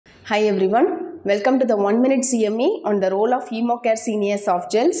Hi everyone, welcome to the 1 minute CME on the role of Hemocare Senior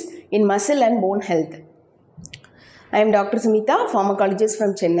soft gels in muscle and bone health. I am Dr. Sumita, pharmacologist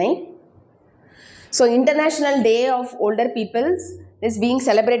from Chennai. So International Day of Older People is being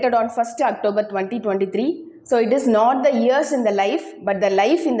celebrated on 1st October 2023. So it is not the years in the life, but the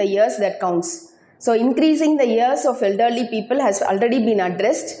life in the years that counts. So increasing the years of elderly people has already been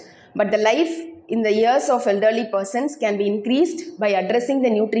addressed, but the life in the years of elderly persons can be increased by addressing the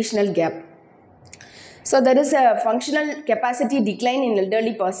nutritional gap. So there is a functional capacity decline in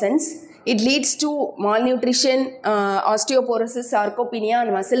elderly persons. It leads to malnutrition, osteoporosis, sarcopenia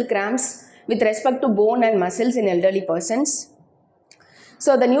and muscle cramps with respect to bone and muscles in elderly persons.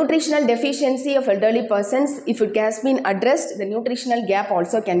 So the nutritional deficiency of elderly persons, if it has been addressed, the nutritional gap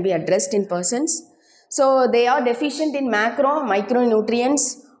also can be addressed in persons. So they are deficient in macro,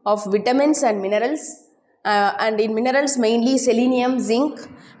 micronutrients of vitamins and minerals, and in minerals mainly selenium, zinc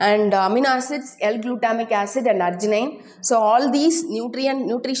and amino acids, L-glutamic acid and arginine. So all these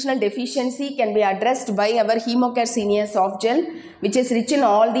nutritional deficiency can be addressed by our Hemocare Senior soft gel, which is rich in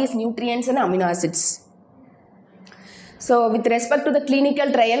all these nutrients and amino acids. So with respect to the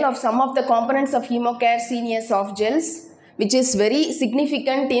clinical trial of some of the components of Hemocare Senior soft gels, which is very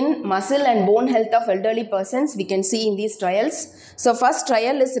significant in muscle and bone health of elderly persons, we can see in these trials. So first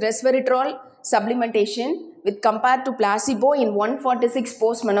trial is resveratrol supplementation with compared to placebo in 146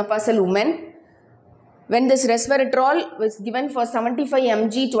 postmenopausal women. When this resveratrol was given for 75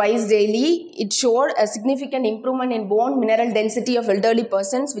 mg twice daily, it showed a significant improvement in bone mineral density of elderly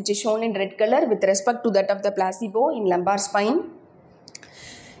persons, which is shown in red color with respect to that of the placebo in lumbar spine.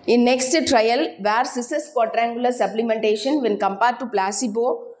 In next trial, where scissors quadrangular supplementation when compared to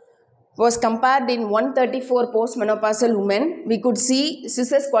placebo was compared in 134 postmenopausal women, we could see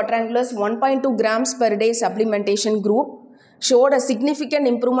scissors quadrangulars 1.2 grams per day supplementation group showed a significant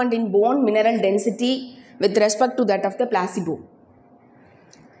improvement in bone mineral density with respect to that of the placebo.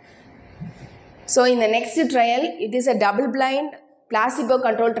 So in the next trial, it is a double-blind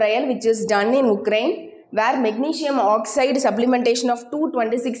placebo-controlled trial which is done in Ukraine, where magnesium oxide supplementation of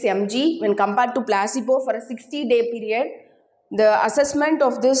 226 mg when compared to placebo for a 60-day period. The assessment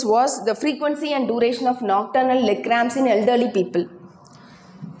of this was the frequency and duration of nocturnal leg cramps in elderly people.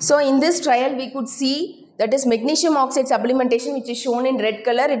 So in this trial, we could see that is magnesium oxide supplementation, which is shown in red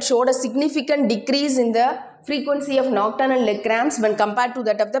color. It showed a significant decrease in the frequency of nocturnal leg cramps when compared to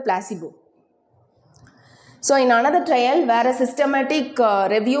that of the placebo. So in another trial, where a systematic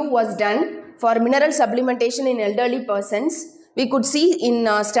review was done for mineral supplementation in elderly persons, we could see in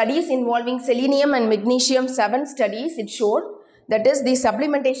studies involving selenium and magnesium, 7 studies, it showed that is the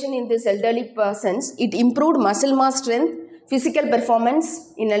supplementation in these elderly persons, it improved muscle mass strength, physical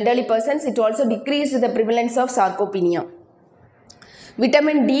performance in elderly persons. It also decreased the prevalence of sarcopenia.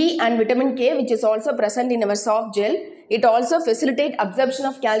 Vitamin D and vitamin K, which is also present in our soft gel, it also facilitates absorption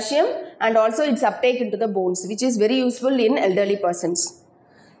of calcium and also its uptake into the bones, which is very useful in elderly persons.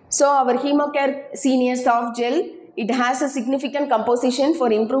 So our Hemocare Senior soft gel, it has a significant composition for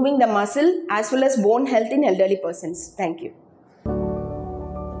improving the muscle as well as bone health in elderly persons. Thank you.